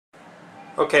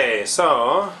Okay,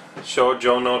 so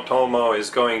ShojonoTomo is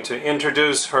going to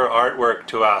introduce her artwork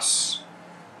to us.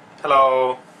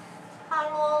 Hello.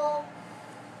 Hello.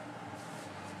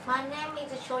 My name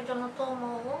is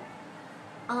ShojonoTomo.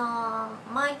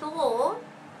 My doll,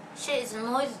 she is a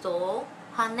noise doll.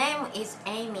 Her name is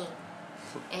Amy.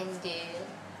 And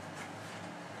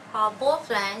her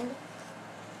boyfriend,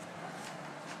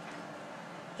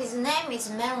 his name is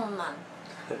Melon Man.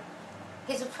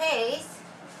 His face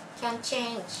can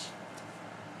change.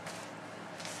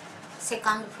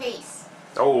 Second face.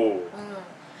 Oh.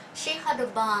 She had a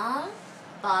burn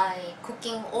by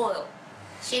cooking oil.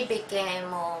 She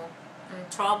became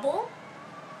trouble.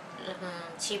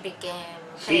 She became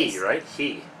He, face. right?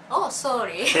 He. Oh,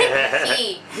 sorry.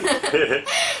 He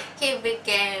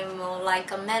became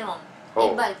like a melon.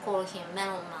 Oh. Everybody call him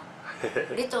Melon Man.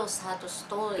 Little sad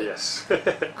story. Yes.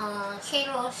 He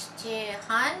lost his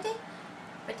hand,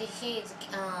 but he's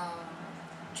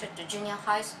junior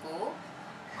high school.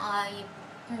 I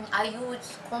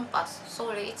use compass.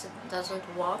 Sorry, it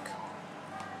doesn't work.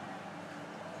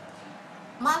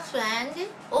 My friend.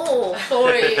 Oh,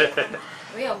 sorry.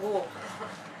 Where go?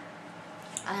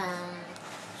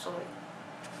 Sorry.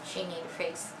 She need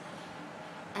face.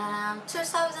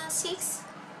 2006.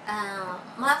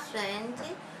 My friend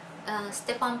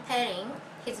Stefan Perrin.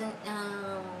 His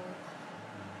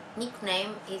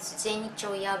nickname is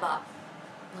Zenicho Yaba.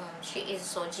 She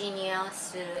is a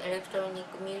genius electronic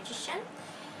musician.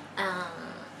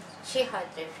 She had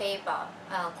a favor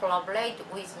collaborate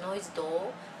with Noise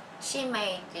Doll. She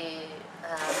made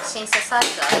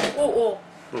synthesizer.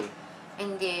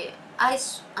 And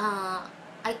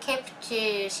I kept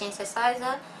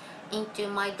synthesizer into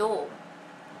my doll.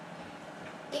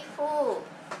 If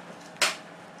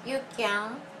you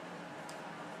can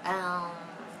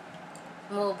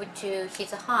move to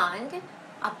his hand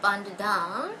up and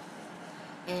down,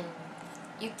 and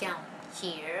you can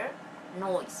hear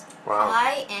noise. Wow.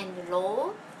 High and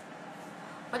low.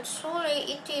 But sorry,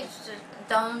 it is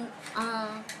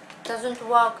doesn't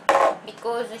work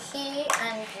because he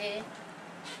and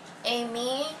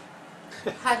Amy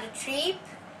had a trip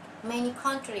many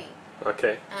country.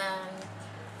 Okay.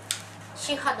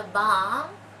 She had a bar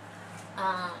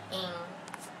in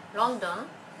London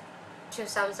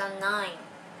 2009.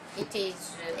 It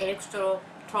is electro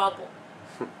trouble.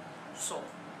 So,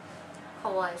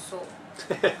 Hawaii so.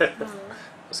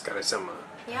 お疲れ様.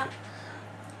 Yeah.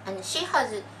 And she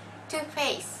has two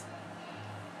face.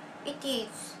 It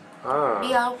is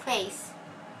real face.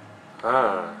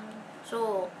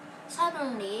 So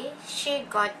suddenly she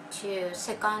got to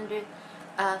second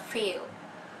feel,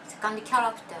 second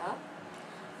character,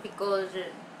 because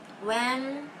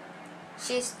when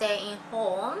she stay in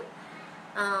home,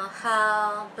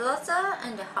 her brother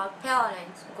and her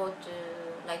parents go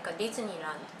to like a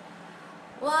Disneyland.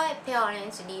 Why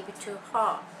parents leave to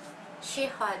her? She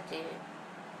had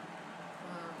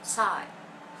side.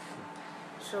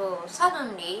 So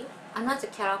suddenly another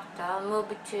character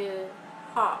moved to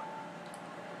her.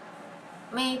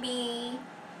 Maybe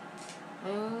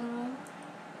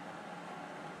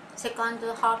second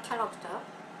her character.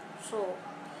 So,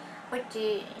 but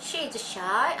she is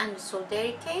shy and so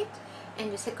delicate,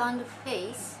 and the second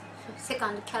face,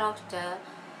 second character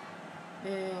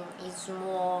is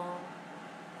more,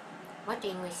 what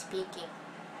English speaking?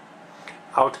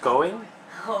 Outgoing?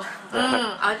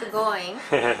 Outgoing.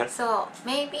 So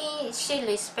maybe she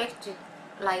respected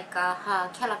like her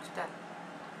character,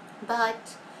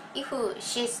 but if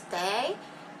she stay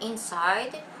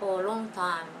inside for a long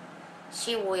time,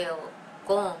 she will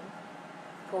gone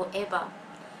forever.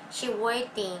 She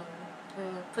waiting.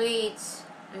 Please,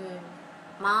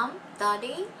 mom,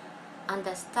 daddy,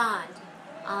 understand.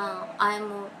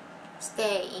 I'm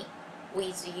stay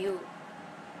with you,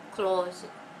 close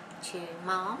to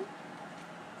mom.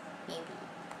 Maybe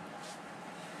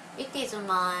it is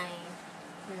my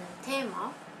theme.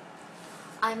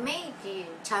 I made the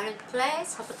child play.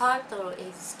 Subtitle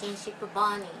is Skinship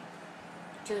Bunny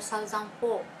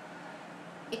 2004.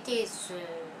 It is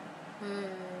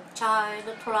child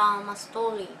trauma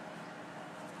story.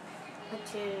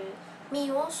 But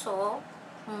me also,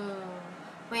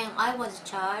 when I was a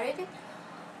child,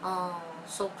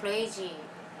 so crazy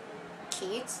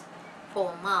kids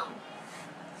for mom.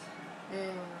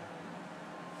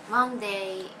 One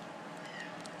day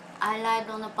I ride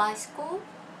on a bicycle.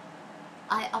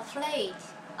 I afraid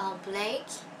break.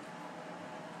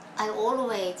 I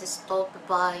always stop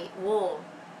by wall,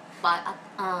 by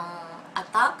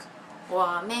attack,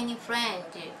 or many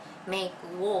friends make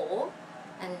wall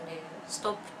and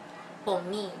stop for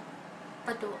me.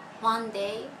 But one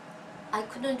day I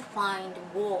couldn't find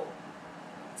wall.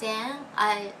 then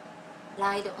I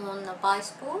ride on a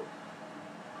bicycle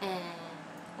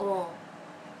or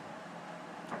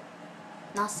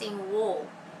nothing wrong.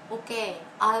 Okay,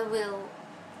 I will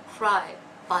fly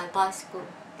by bicycle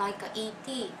like a ET.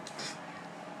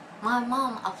 My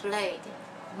mom afraid.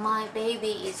 My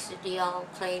baby is real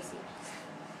crazy.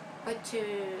 But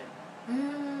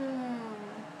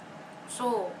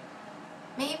so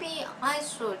maybe I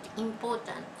thought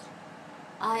important.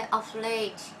 I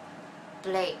afraid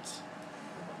break.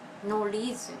 No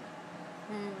reason.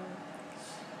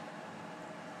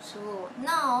 So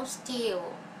now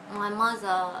still my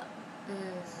mother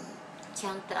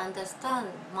can't understand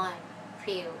my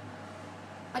feel.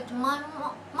 But my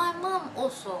mom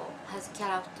also has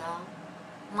character.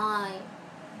 My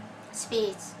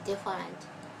speech different.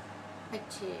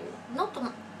 But not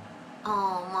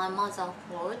my mother's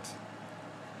fault.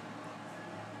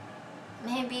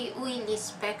 Maybe we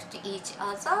respect each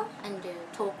other and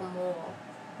talk more.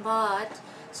 But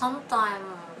sometimes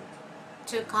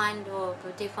two kind of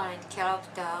different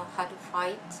character had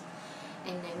fight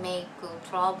and make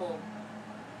trouble.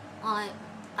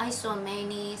 I saw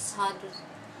many sad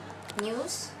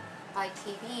news by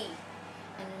TV,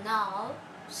 and now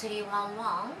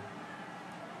 311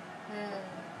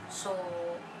 so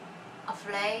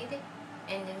afraid,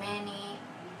 and many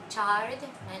child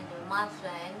and my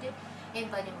friend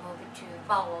everybody moved to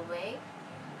far away.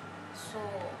 So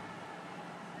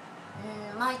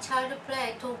my child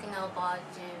play talking about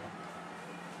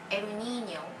El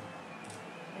Nino.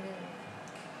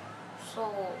 So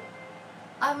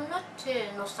I'm not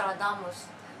Nostradamus,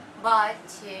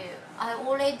 but I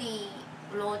already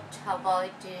wrote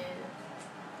about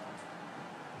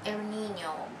El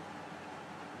Nino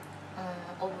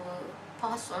of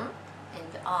person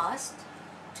and asked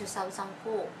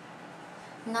 2004.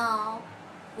 Now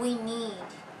we need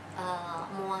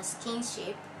more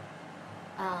skinship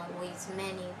with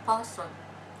many person,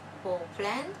 for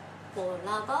friend, for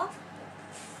lover,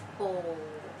 for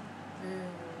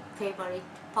favorite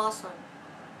person.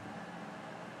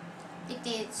 It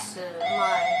is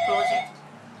my project.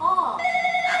 Oh,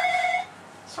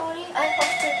 sorry, I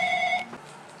have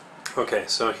to. Okay,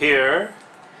 so here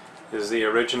is the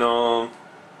original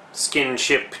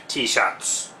skinship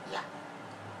T-shirts. Yeah.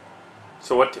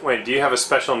 So wait, do you have a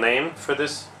special name for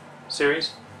this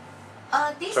series?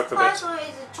 This Chocolate part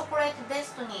is Chocolate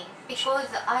Destiny because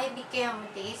I became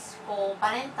this for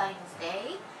Valentine's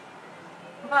Day.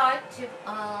 But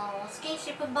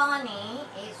Skinship Bunny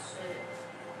is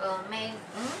made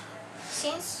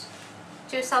since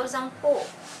 2004.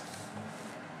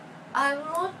 I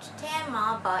wrote theme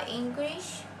by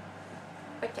English,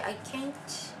 but I can't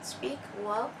speak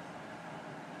well.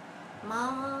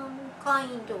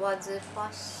 Mankind was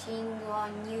facing a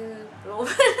new problem.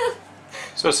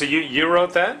 So you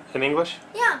wrote that in English?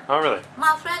 Yeah. Oh, really?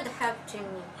 My friend helped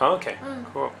me. Oh, okay,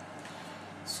 cool.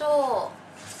 So,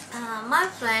 my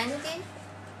friend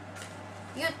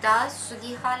Yuta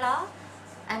Sugihara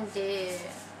and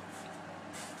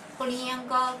Korean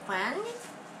girlfriend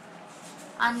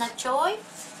Anna Choi,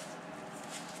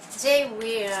 they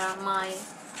wear my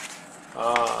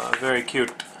Very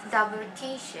cute. double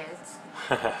T-shirts.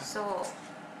 So,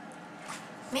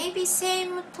 maybe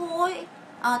same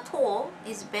tall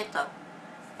is better.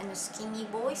 And skinny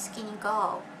boy, skinny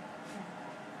girl.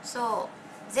 So,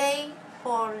 they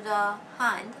hold the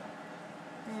hand.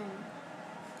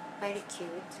 Very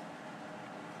cute.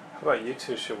 How about you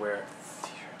two should wear a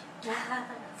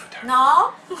T-shirt?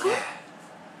 No?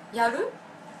 Yaru?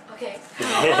 Okay.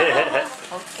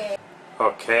 Okay.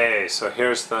 Okay, so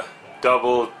here's the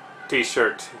double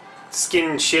T-shirt,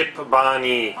 Skinship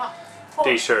Bonnie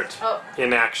T-shirt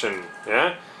in action.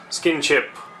 Yeah, Skinship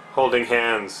holding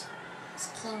hands.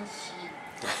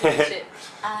 Skinship.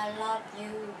 I love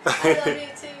you. I love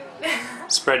you too.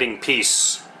 Spreading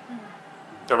peace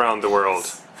around the world.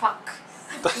 Fuck.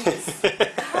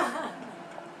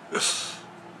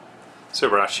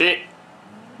 Subarashi.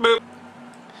 Boop.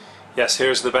 Yes,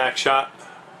 here's the back shot.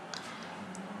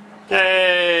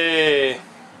 Yay!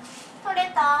 取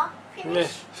れた? Yeah, Finish.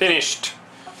 finished.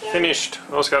 Okay. Finished.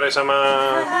 お疲れ様.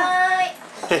 はー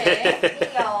い。Okay.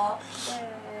 いいよ。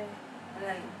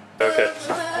Okay.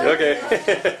 Okay.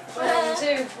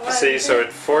 See, so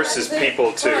it forces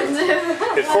people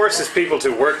to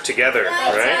work together,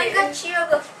 I right? got you.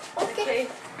 Okay.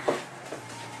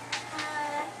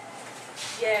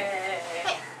 Yay!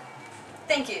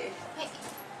 Thank you. はい。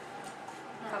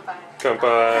 Bye bye. 乾杯.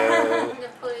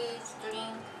 Please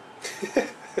drink.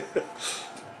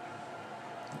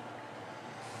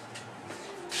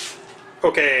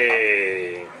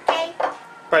 Okay. Okay.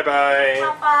 Bye bye.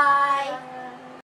 Bye bye.